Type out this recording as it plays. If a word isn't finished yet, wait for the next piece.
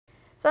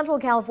Central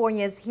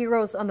California's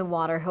Heroes on the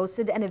Water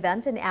hosted an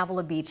event in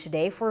Avila Beach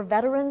today for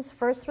veterans,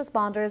 first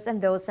responders, and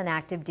those on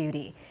active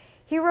duty.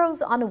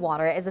 Heroes on the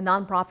Water is a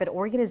nonprofit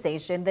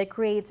organization that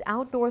creates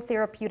outdoor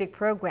therapeutic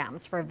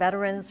programs for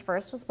veterans,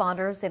 first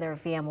responders, and their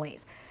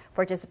families.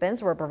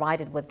 Participants were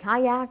provided with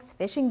kayaks,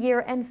 fishing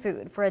gear, and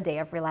food for a day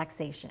of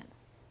relaxation.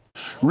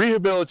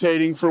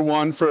 Rehabilitating for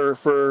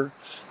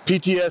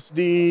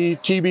PTSD,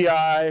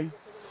 TBI.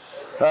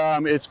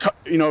 It's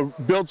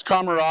builds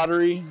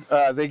camaraderie.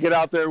 They get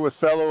out there with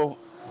fellow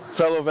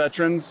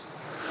veterans.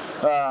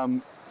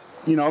 Kind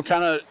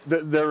of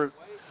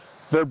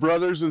they're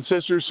brothers and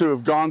sisters who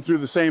have gone through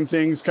the same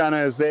things kind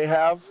of as they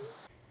have.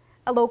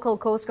 A local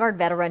Coast Guard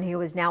veteran who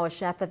is now a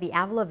chef at the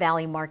Avila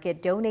Valley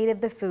Market donated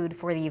the food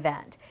for the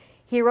event.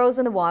 Heroes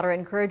in the Water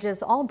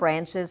encourages all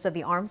branches of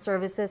the armed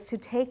services to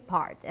take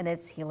part in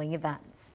its healing events.